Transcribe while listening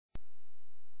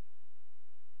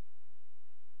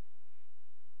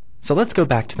So let's go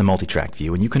back to the multitrack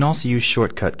view, and you can also use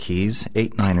shortcut keys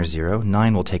 8, 9, or 0.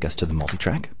 9 will take us to the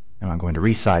multitrack. And I'm going to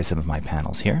resize some of my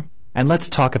panels here. And let's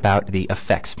talk about the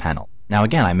effects panel. Now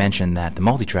again, I mentioned that the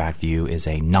multitrack view is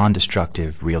a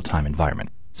non-destructive real-time environment.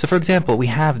 So for example, we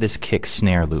have this kick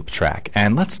snare loop track,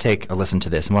 and let's take a listen to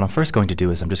this. And what I'm first going to do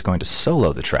is I'm just going to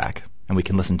solo the track, and we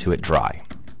can listen to it dry.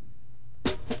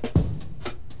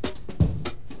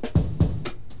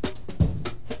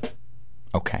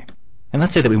 Okay. And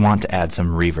let's say that we want to add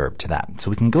some reverb to that. So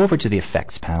we can go over to the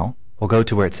effects panel. We'll go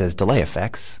to where it says delay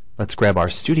effects. Let's grab our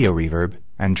studio reverb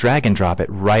and drag and drop it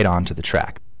right onto the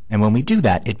track. And when we do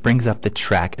that, it brings up the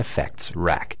track effects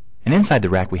rack. And inside the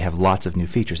rack we have lots of new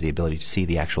features, the ability to see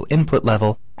the actual input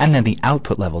level and then the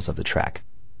output levels of the track.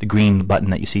 The green button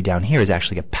that you see down here is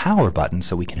actually a power button,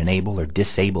 so we can enable or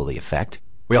disable the effect.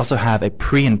 We also have a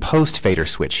pre and post fader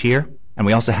switch here. And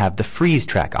we also have the freeze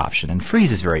track option. And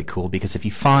freeze is very cool because if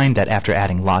you find that after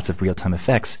adding lots of real-time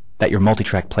effects that your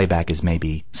multitrack playback is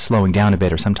maybe slowing down a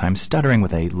bit or sometimes stuttering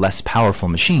with a less powerful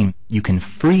machine, you can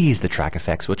freeze the track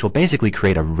effects, which will basically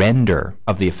create a render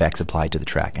of the effects applied to the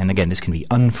track. And again, this can be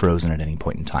unfrozen at any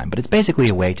point in time. But it's basically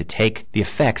a way to take the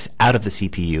effects out of the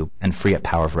CPU and free up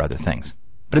power for other things.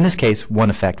 But in this case, one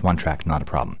effect, one track, not a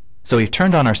problem. So we've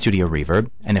turned on our studio reverb,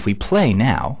 and if we play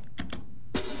now,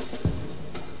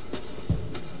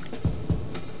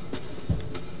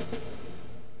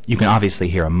 you can obviously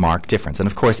hear a marked difference. And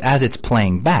of course, as it's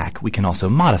playing back, we can also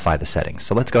modify the settings.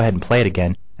 So let's go ahead and play it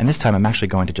again. And this time I'm actually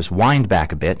going to just wind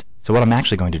back a bit. So what I'm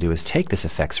actually going to do is take this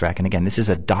effects rack, and again, this is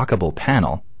a dockable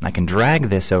panel, and I can drag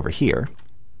this over here.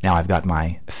 Now I've got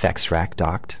my effects rack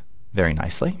docked very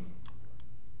nicely.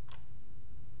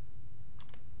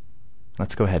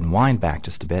 Let's go ahead and wind back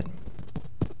just a bit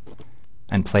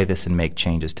and play this and make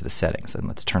changes to the settings. And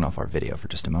let's turn off our video for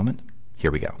just a moment.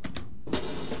 Here we go.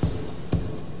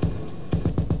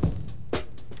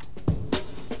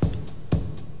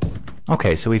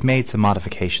 Okay, so we've made some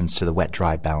modifications to the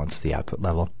wet-dry balance of the output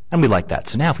level, and we like that.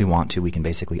 So now if we want to, we can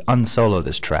basically unsolo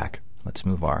this track. Let's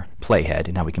move our playhead,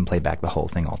 and now we can play back the whole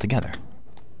thing all together.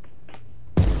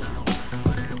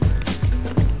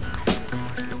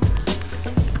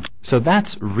 So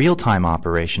that's real-time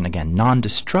operation, again,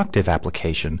 non-destructive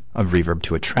application of reverb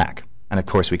to a track. And of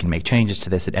course we can make changes to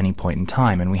this at any point in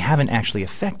time, and we haven't actually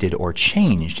affected or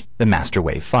changed the master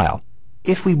wave file.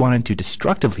 If we wanted to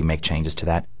destructively make changes to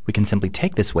that, we can simply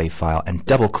take this wave file and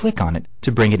double-click on it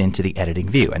to bring it into the editing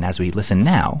view. And as we listen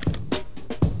now,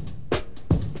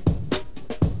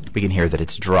 we can hear that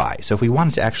it's dry. So if we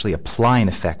wanted to actually apply an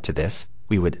effect to this,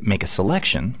 we would make a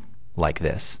selection like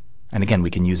this. And again,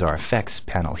 we can use our effects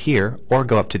panel here, or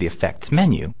go up to the effects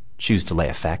menu, choose delay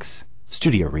effects,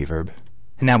 studio reverb,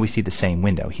 and now we see the same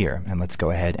window here. And let's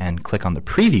go ahead and click on the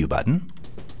preview button.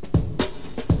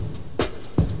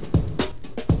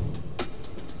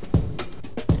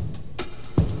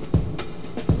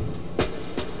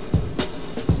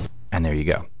 And there you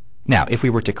go. Now, if we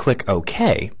were to click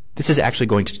OK, this is actually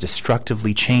going to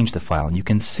destructively change the file, and you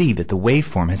can see that the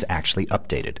waveform has actually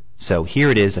updated. So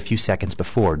here it is a few seconds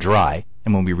before dry,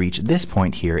 and when we reach this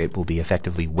point here, it will be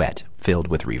effectively wet, filled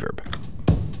with reverb.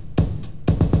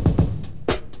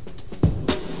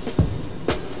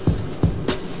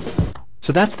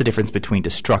 So that's the difference between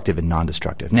destructive and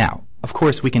non-destructive. Now, of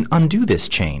course, we can undo this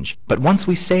change, but once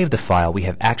we save the file, we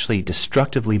have actually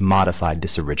destructively modified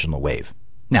this original wave.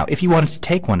 Now, if you wanted to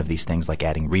take one of these things like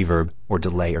adding reverb or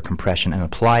delay or compression and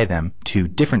apply them to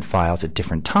different files at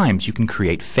different times, you can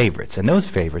create favorites, and those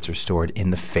favorites are stored in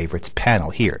the favorites panel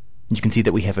here. And you can see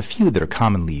that we have a few that are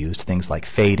commonly used, things like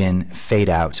fade in, fade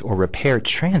out, or repair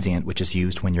transient, which is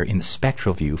used when you're in the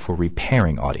spectral view for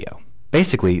repairing audio.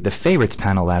 Basically, the favorites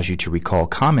panel allows you to recall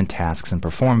common tasks and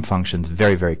perform functions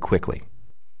very, very quickly.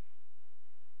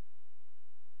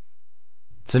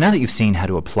 So now that you've seen how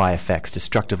to apply effects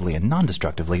destructively and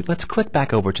non-destructively, let's click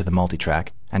back over to the multitrack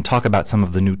and talk about some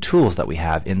of the new tools that we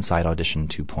have inside Audition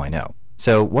 2.0.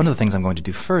 So one of the things I'm going to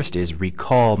do first is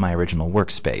recall my original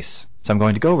workspace. So I'm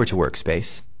going to go over to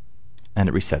Workspace, and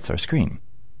it resets our screen.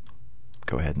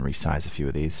 Go ahead and resize a few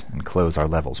of these and close our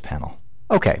Levels panel.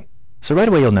 Okay, so right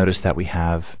away you'll notice that we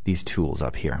have these tools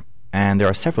up here. And there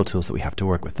are several tools that we have to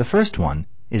work with. The first one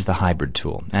is the hybrid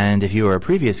tool. And if you are a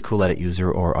previous Cool Edit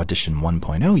user or Audition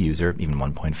 1.0 user, even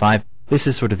 1.5, this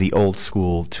is sort of the old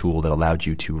school tool that allowed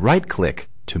you to right-click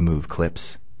to move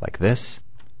clips like this,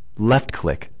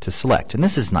 left-click to select. And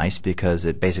this is nice because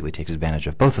it basically takes advantage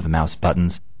of both of the mouse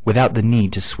buttons without the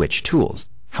need to switch tools.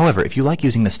 However, if you like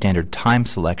using the standard time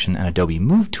selection and Adobe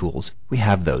Move tools, we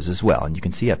have those as well. And you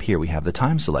can see up here we have the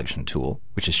time selection tool,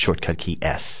 which is shortcut key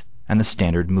S. and the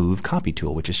standard move copy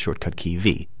tool, which is shortcut key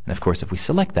V. And of course, if we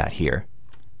select that here,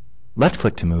 left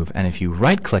click to move, and if you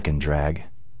right click and drag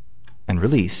and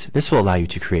release, this will allow you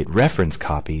to create reference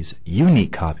copies,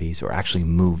 unique copies, or actually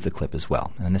move the clip as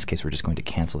well. And in this case, we're just going to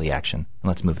cancel the action, and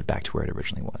let's move it back to where it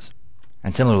originally was.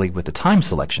 And similarly with the time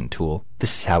selection tool,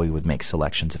 this is how we would make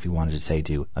selections if we wanted to, say,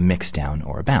 do a mix down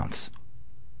or a bounce.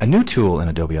 A new tool in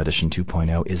Adobe Audition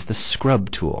 2.0 is the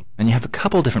scrub tool, and you have a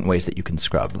couple different ways that you can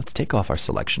scrub. Let's take off our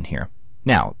selection here.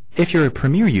 Now, if you're a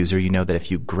Premiere user, you know that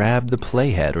if you grab the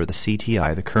playhead or the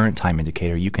CTI, the current time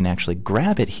indicator, you can actually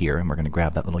grab it here, and we're going to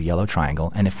grab that little yellow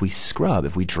triangle, and if we scrub,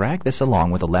 if we drag this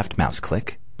along with a left mouse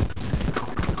click,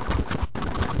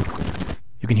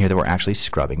 you can hear that we're actually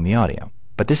scrubbing the audio.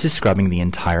 But this is scrubbing the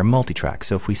entire multitrack,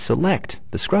 so if we select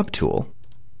the scrub tool,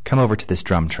 come over to this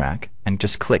drum track, and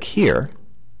just click here,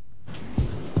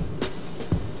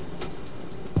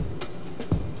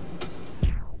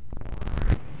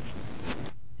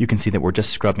 you can see that we're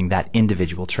just scrubbing that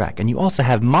individual track. And you also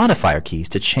have modifier keys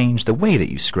to change the way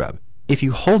that you scrub. If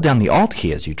you hold down the Alt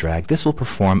key as you drag, this will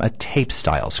perform a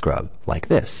tape-style scrub, like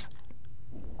this.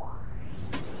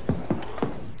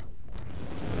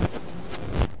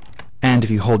 And if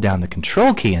you hold down the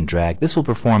Control key and drag, this will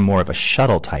perform more of a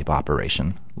shuttle-type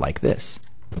operation, like this.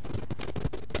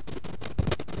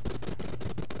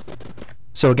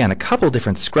 So again, a couple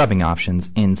different scrubbing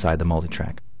options inside the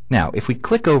multitrack. Now, if we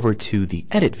click over to the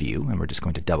Edit view, and we're just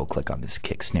going to double-click on this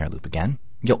kick snare loop again,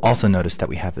 you'll also notice that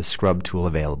we have the scrub tool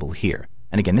available here.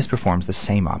 And again, this performs the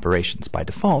same operations. By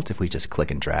default, if we just click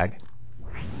and drag,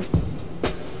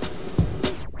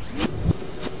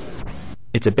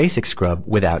 it's a basic scrub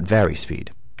without vary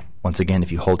speed. Once again, if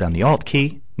you hold down the Alt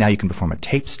key, now you can perform a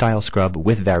tape-style scrub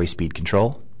with vary speed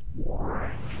control.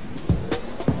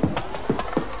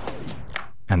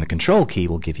 And the Control key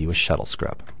will give you a shuttle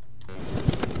scrub.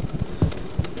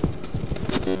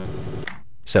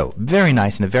 So, very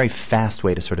nice and a very fast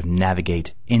way to sort of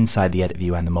navigate inside the edit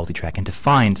view and the multitrack and to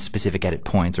find specific edit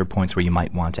points or points where you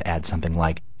might want to add something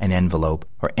like an envelope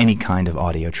or any kind of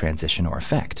audio transition or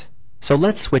effect. So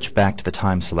let's switch back to the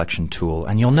time selection tool,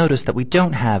 and you'll notice that we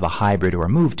don't have a hybrid or a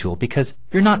move tool because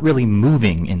you're not really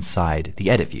moving inside the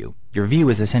edit view. Your view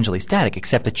is essentially static,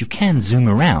 except that you can zoom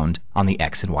around on the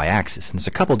X and Y axis, and there's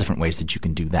a couple different ways that you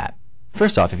can do that.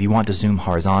 First off, if you want to zoom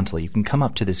horizontally, you can come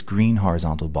up to this green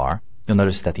horizontal bar. You'll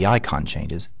notice that the icon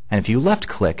changes, and if you left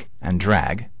click and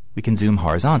drag, we can zoom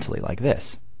horizontally like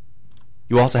this.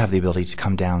 You also have the ability to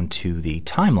come down to the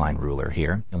timeline ruler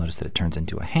here. You'll notice that it turns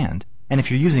into a hand. And if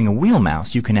you're using a wheel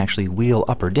mouse, you can actually wheel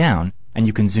up or down, and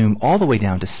you can zoom all the way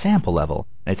down to sample level.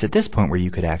 And it's at this point where you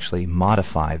could actually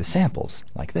modify the samples,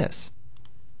 like this.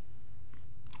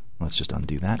 Let's just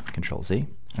undo that, Control Z,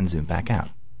 and zoom back out.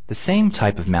 The same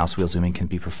type of mouse wheel zooming can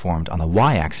be performed on the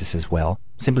Y-axis as well,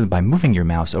 simply by moving your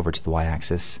mouse over to the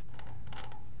Y-axis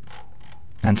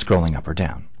and scrolling up or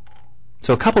down.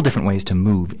 So a couple different ways to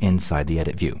move inside the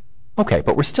edit view. Okay,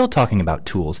 but we're still talking about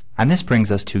tools, and this brings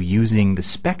us to using the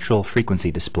spectral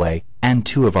frequency display and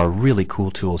two of our really cool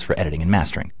tools for editing and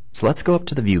mastering. So let's go up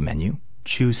to the View menu,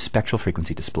 choose Spectral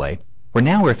Frequency Display, where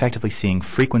now we're effectively seeing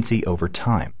frequency over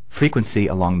time. Frequency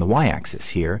along the Y-axis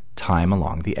here, time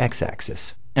along the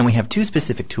X-axis. And we have two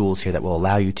specific tools here that will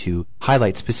allow you to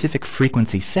highlight specific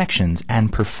frequency sections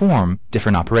and perform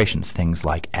different operations, things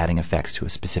like adding effects to a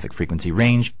specific frequency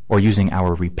range or using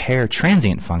our repair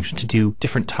transient function to do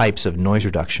different types of noise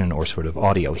reduction or sort of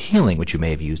audio healing, which you may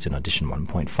have used in Audition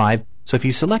 1.5. So if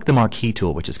you select the Marquee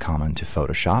tool, which is common to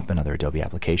Photoshop and other Adobe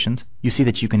applications, you see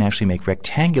that you can actually make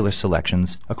rectangular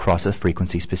selections across a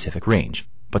frequency-specific range.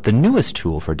 But the newest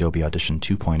tool for Adobe Audition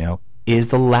 2.0 is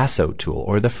the lasso tool,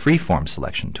 or the freeform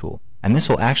selection tool. And this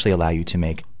will actually allow you to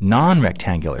make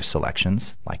non-rectangular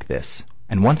selections, like this,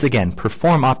 and once again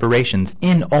perform operations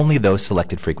in only those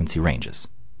selected frequency ranges.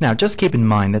 Now, just keep in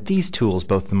mind that these tools,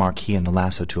 both the Marquee and the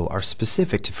lasso tool, are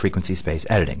specific to frequency space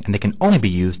editing, and they can only be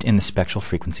used in the spectral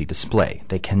frequency display.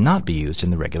 They cannot be used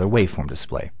in the regular waveform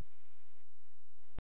display.